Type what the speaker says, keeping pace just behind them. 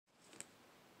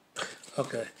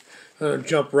Okay. I'm going to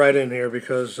jump right in here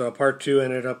because part two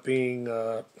ended up being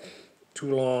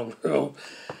too long.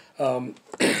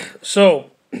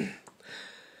 So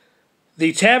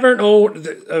the tavern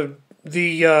owner,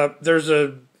 there's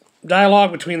a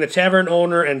dialogue between the tavern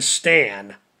owner and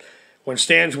Stan when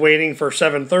Stan's waiting for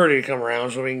 7:30 to come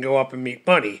around so he can go up and meet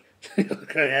Bunny.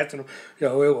 Okay,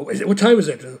 what time is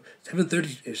it?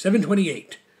 7:30,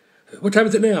 7:28. What time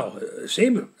is it now?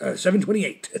 Same,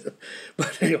 7:28.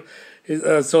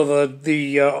 But so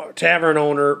the tavern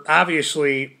owner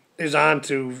obviously is on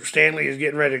to Stanley is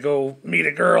getting ready to go meet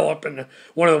a girl up in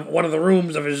one of the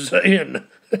rooms of his inn.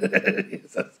 He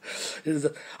says,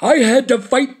 I had to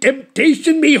fight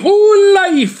temptation me whole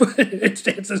life. And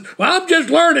Stan says, well, I'm just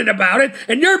learning about it,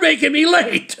 and you're making me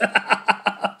late.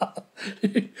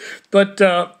 But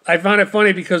I found it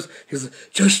funny because he says,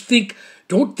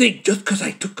 don't think just because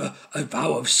I took a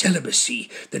vow of celibacy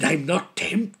that I'm not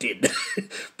tempted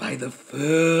by the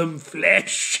firm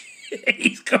flesh.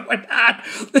 He's going on.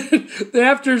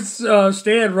 After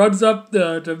Stan runs up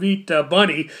to meet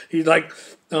Bunny, he's like,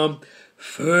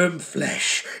 firm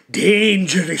flesh,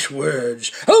 dangerous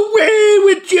words, away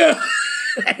with you.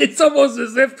 It's almost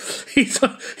as if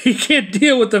he can't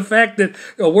deal with the fact that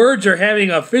words are having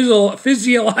a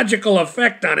physiological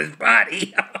effect on his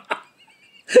body.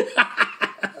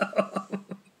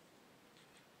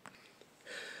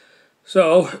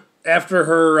 So, after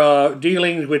her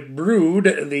dealings with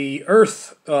Brood, the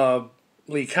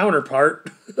earthly counterpart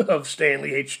of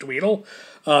Stanley H. Tweedle,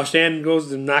 Stan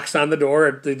goes and knocks on the door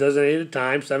at the designated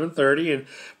time, 7:30, and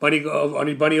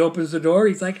Bunny opens the door.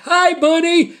 He's like, hi,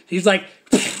 Bunny! He's like,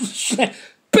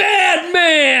 bad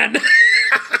man!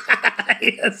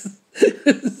 Yes.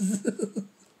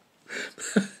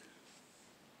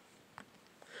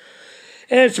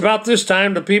 And it's about this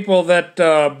time the people that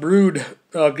Brood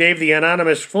gave the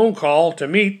anonymous phone call to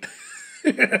meet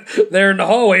there in the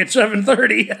hallway at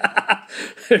 7:30.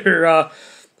 They're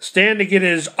Stan to get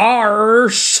his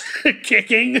arse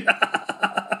kicking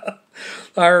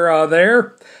are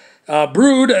there.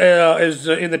 Brood is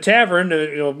in the tavern,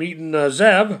 meeting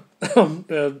Zev.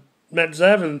 Met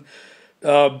Zev,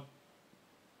 and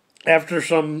after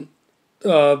some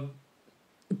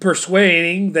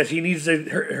persuading that he needs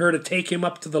her to take him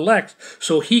up to the LEXX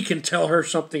so he can tell her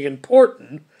something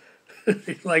important.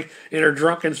 Like in her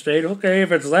drunken state, okay,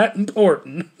 if it's that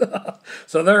important.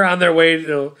 So they're on their way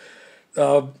to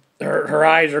her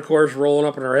eyes are of course rolling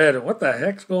up in her head. What the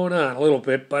heck's going on? A little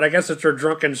bit, but I guess it's her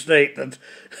drunken state that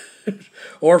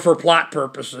or for plot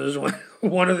purposes,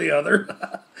 one or the other.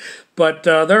 But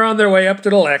they're on their way up to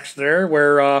the LEXX there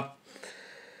where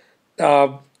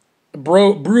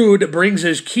Brood brings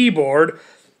his keyboard,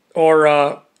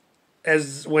 or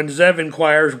as when Zev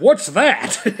inquires, "What's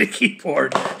that?"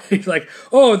 Keyboard. He's like,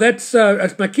 "Oh, that's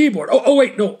my keyboard. Oh,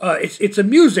 wait, no, it's a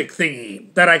music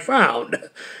thingy that I found,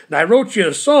 and I wrote you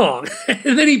a song."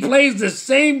 And then he plays the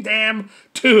same damn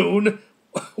tune.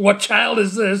 What child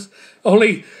is this?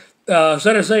 Only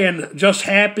instead of saying just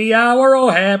happy hour, oh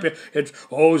happy, it's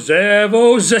oh Zev,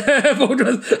 oh Zev. Oh,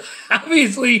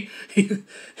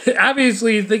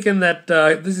 obviously thinking that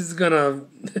this is gonna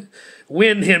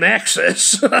win him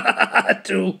access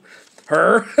to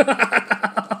her.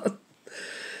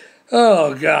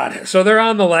 Oh God! So they're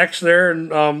on the LEXX there,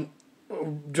 and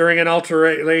during an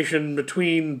altercation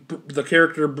between the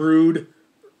character Brood,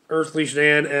 Earthly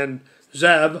Stan, and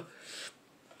Zev,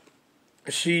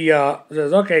 she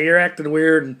says, okay, you're acting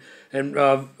weird, and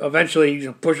eventually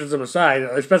pushes him aside,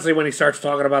 especially when he starts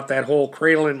talking about that whole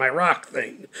cradling my rock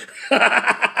thing.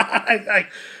 Like,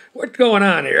 what's going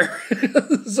on here?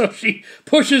 So she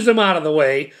pushes him out of the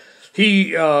way.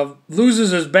 He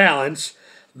loses his balance.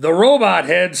 The robot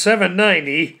head,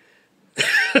 790,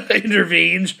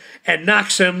 intervenes and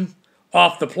knocks him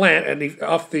off the plant, and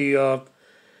off the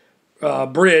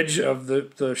bridge of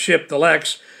the ship, the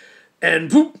LEXX,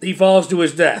 and poop, he falls to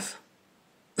his death.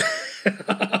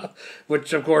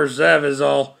 Which, of course, Zev is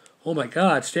all, oh my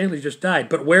God, Stanley just died.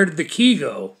 But where did the key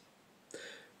go?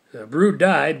 Brood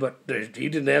died, but he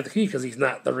didn't have the key because he's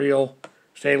not the real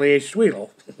Stanley H.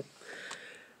 Tweedle.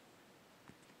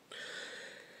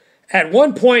 At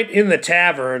one point in the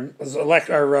tavern,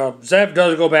 Zev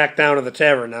does go back down to the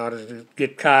tavern now to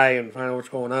get Kai and find out what's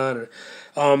going on.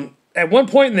 At one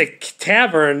point in the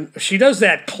tavern, she does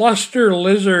that cluster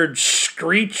lizard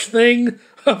screech thing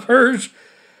of hers,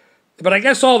 but I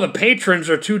guess all the patrons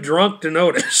are too drunk to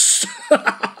notice.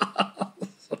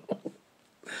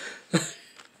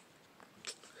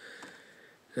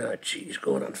 Oh, geez,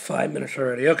 going on 5 minutes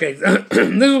already. Okay, this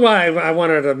is why I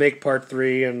wanted to make part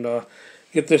 3 and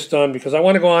get this done, because I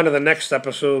want to go on to the next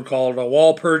episode called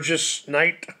Walpurgis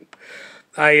Night.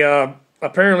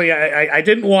 Apparently I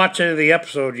didn't watch any of the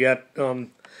episode yet.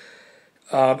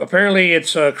 Apparently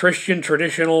it's a Christian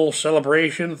traditional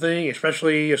celebration thing,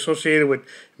 especially associated with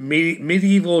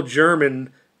medieval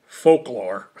German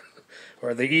folklore,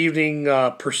 or the evening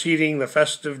preceding the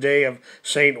festive day of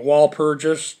Saint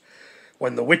Walpurgis,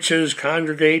 when the witches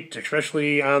congregate,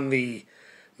 especially on the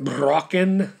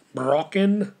Brocken,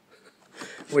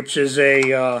 which is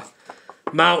a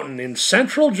mountain in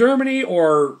central Germany,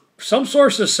 or some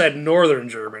sources said northern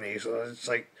Germany. So it's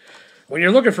like, when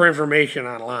you're looking for information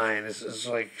online, it's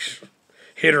like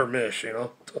hit or miss, you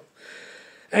know.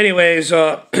 Anyways,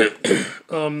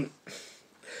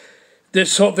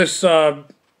 this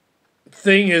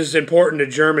thing is important to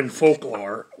German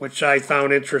folklore, which I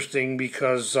found interesting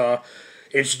because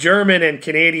it's German and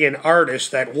Canadian artists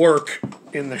that work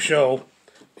in the show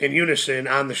in unison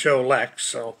on the show LEXX.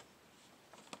 So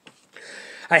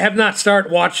I have not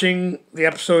started watching the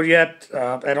episode yet,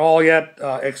 at all yet,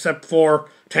 except for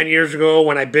 10 years ago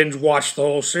when I binge watched the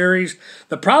whole series.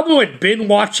 The problem with binge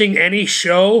watching any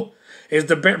show is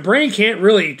the brain can't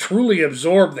really truly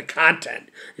absorb the content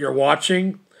you're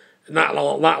watching, not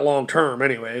long term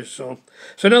anyways. So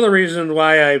it's another reason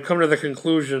why I've come to the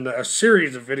conclusion that a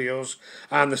series of videos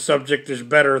on the subject is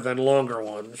better than longer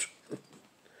ones.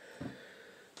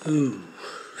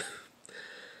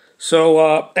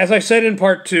 So, as I said in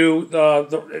part 2,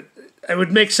 it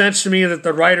would make sense to me that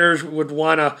the writers would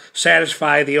want to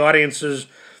satisfy the audience's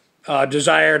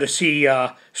desire to see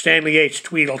Stanley H.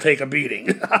 Tweedle take a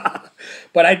beating.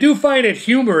 But I do find it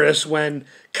humorous when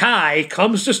Kai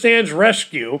comes to Stan's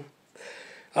rescue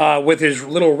with his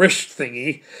little wrist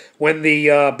thingy, when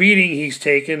the beating he's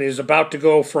taken is about to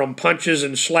go from punches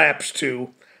and slaps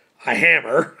to a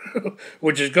hammer,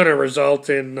 which is going to result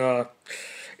in...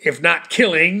 if not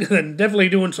killing, then definitely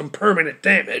doing some permanent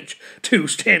damage to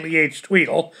Stanley H.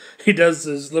 Tweedle. He does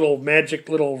his little magic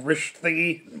little wrist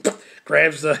thingy,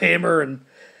 grabs the hammer, and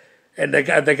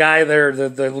the guy there,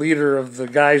 the leader of the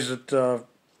guys that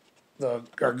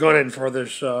are gunning for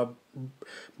this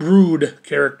Brood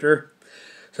character,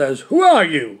 says, "Who are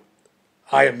you?"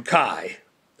 "I am Kai."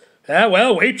 "Ah,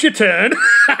 well, wait your turn."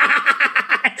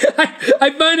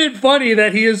 I find it funny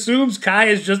that he assumes Kai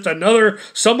is just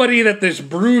somebody that this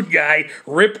Brood guy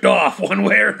ripped off one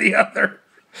way or the other.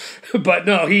 But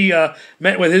no, he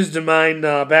met with his demise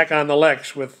back on the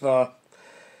LEXX with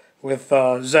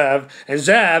Zev. And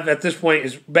Zev, at this point,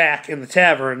 is back in the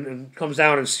tavern and comes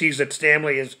down and sees that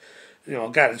Stanley is,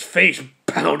 got his face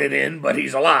pounded in, but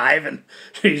he's alive. And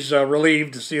she's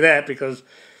relieved to see that because,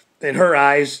 in her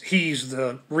eyes, he's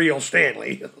the real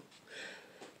Stanley.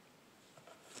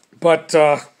 But,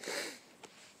 so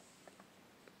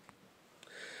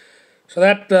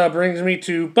that brings me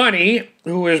to Bunny,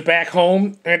 who is back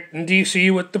home in D.C.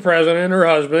 with the president, her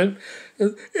husband.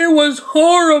 "It was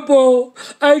horrible.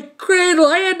 I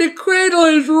had to cradle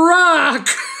his rock."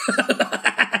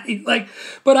 He's like,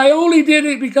 "But I only did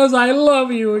it because I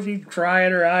love you." And she's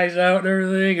crying her eyes out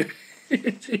and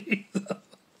everything.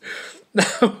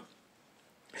 Now,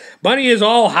 Bunny is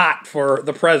all hot for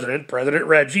the president, President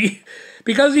Reggie,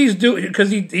 because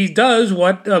he does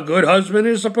what a good husband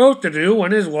is supposed to do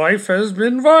when his wife has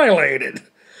been violated: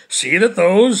 see that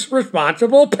those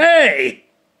responsible pay.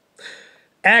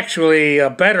 Actually, a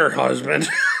better husband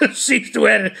sees to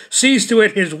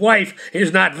it his wife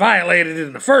is not violated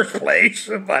in the first place.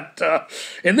 But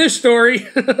in this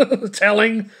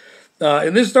storytelling,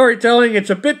 it's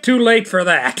a bit too late for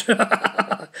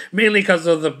that. Mainly because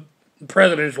of the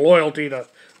president's loyalty to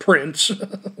Prince.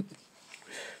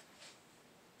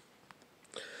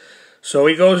 So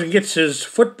he goes and gets his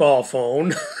football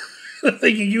phone, the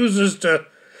thing he uses to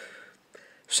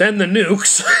send the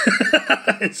nukes.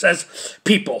 It says,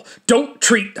 "People, don't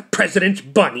treat the president's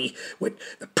Bunny with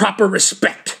the proper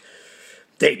respect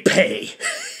they pay."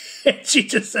 And she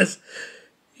just says,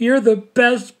 "You're the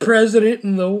best president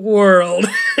in the world."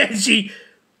 And she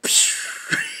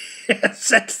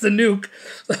sets the nuke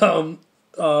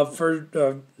for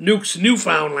Nuke's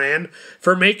Newfoundland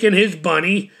for making his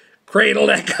Bunny cradle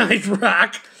that guy's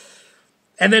rock,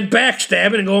 and then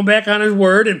backstabbing and going back on his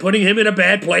word and putting him in a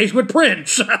bad place with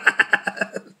Prince.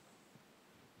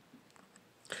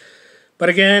 But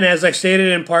again, as I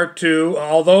stated in part 2,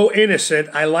 although innocent,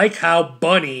 I like how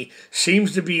Bunny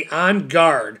seems to be on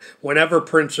guard whenever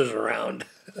Prince is around.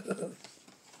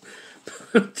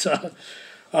 But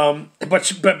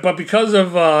because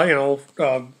of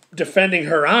defending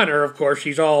her honor, of course,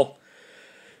 she's all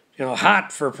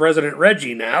hot for President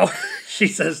Reggie now. She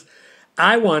says,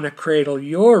 "I want to cradle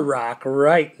your rock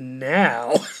right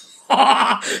now."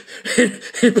 And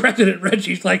President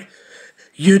Reggie's like,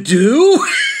 "You do?"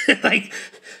 Like,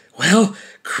 well,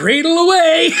 cradle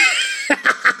away.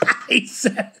 He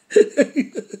said,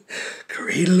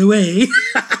 cradle away.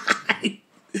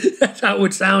 That's how it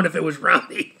would sound if it was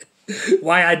Ronnie.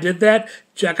 Why I did that?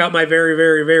 Check out my very,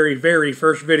 very, very, very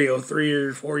first video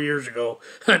 4 years ago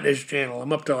on this channel.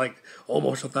 I'm up to like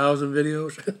almost 1,000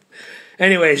 videos.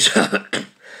 Anyways,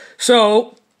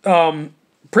 so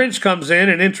Prince comes in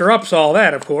and interrupts all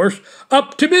that, of course.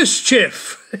 Up to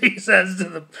mischief, he says to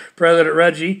the President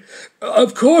Reggie.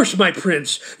 Of course, my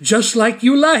prince, just like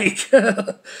you like.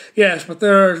 Yes, but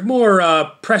there's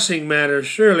more pressing matters.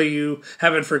 Surely you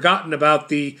haven't forgotten about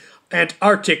the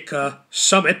Antarctica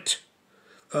summit.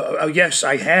 Yes,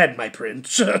 I had, my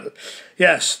prince.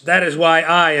 Yes, that is why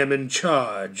I am in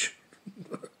charge.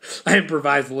 I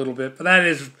improvised a little bit, but that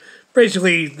is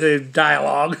basically the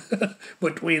dialogue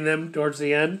between them towards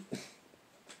the end.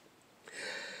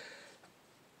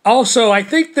 Also, I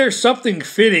think there's something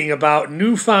fitting about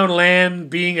Newfoundland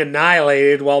being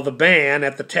annihilated while the band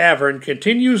at the tavern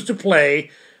continues to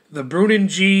play the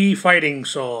Bruningee fighting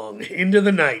song, Into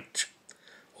the Night,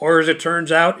 or as it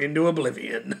turns out, into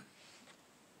oblivion.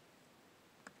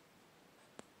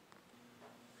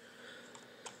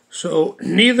 So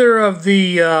neither of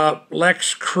the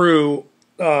LEXX crew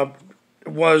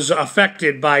was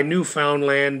affected by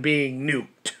Newfoundland being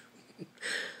nuked.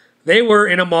 They were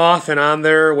in a moth and on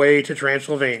their way to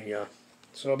Transylvania.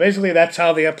 So basically that's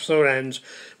how the episode ends,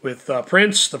 with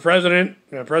Prince, the President,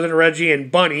 President Reggie,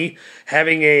 and Bunny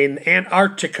having an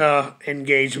Antarctica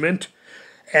engagement,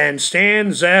 and Stan,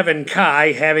 Zev, and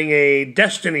Kai having a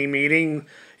destiny meeting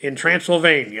in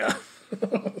Transylvania.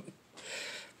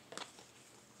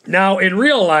 Now, in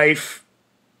real life,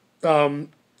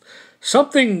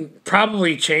 something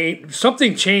probably changed.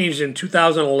 Something changed in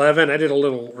 2011. I did a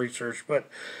little research, but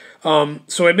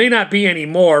so it may not be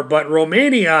anymore. But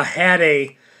Romania had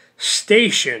a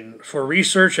station for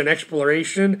research and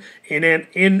exploration in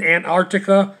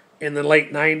Antarctica in the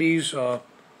late 90s,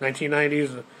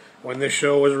 1990s, when this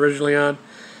show was originally on.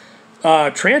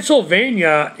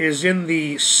 Transylvania is in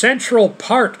the central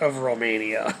part of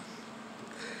Romania.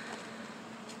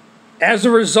 As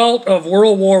a result of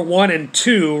World War I and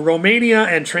II, Romania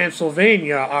and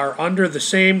Transylvania are under the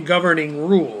same governing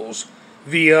rules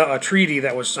via a treaty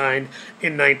that was signed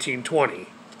in 1920.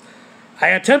 I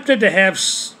attempted to have,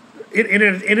 in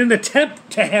an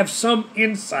attempt to have some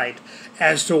insight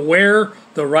as to where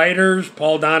the writers,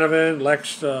 Paul Donovan,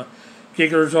 LEXX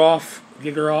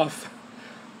Gigeroff,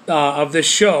 of this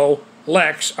show,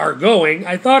 LEXX, are going,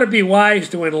 I thought it'd be wise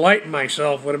to enlighten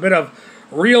myself with a bit of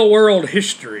real-world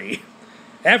history.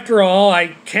 After all,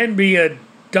 I can be a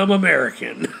dumb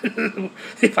American,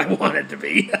 if I wanted to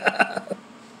be.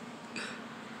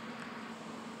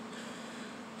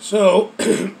 So,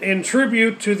 in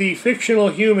tribute to the fictional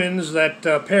humans that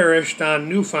perished on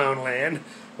Newfoundland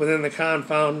within the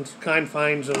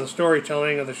confines of the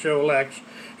storytelling of the show LEXX,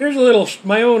 here's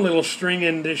my own little string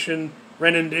rendition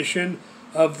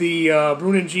of the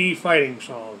Bruningee fighting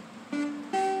song.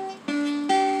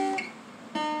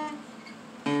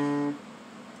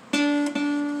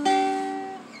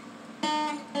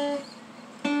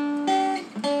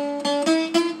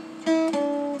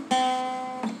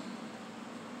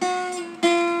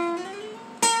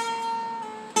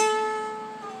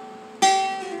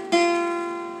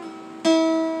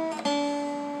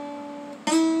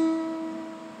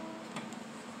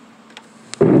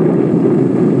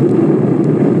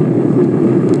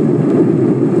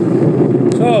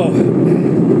 So,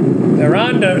 they're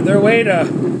on their way to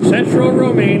central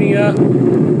Romania.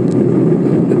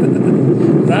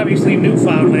 Obviously,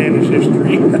 Newfoundland is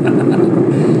history.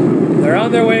 They're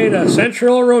on their way to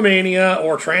central Romania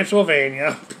or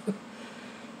Transylvania.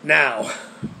 Now,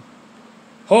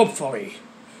 hopefully,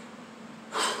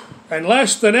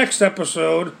 unless the next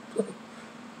episode,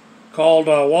 called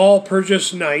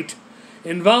Walpurgis Night,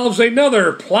 involves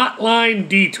another plotline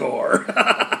detour.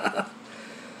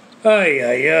 Ay,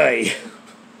 ay, ay.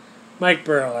 Mike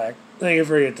Burlak, thank you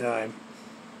for your time.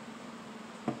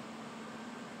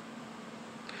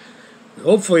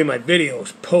 Hopefully my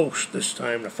videos post this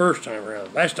time, the first time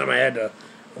around. Last time I had to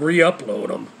re-upload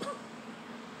them.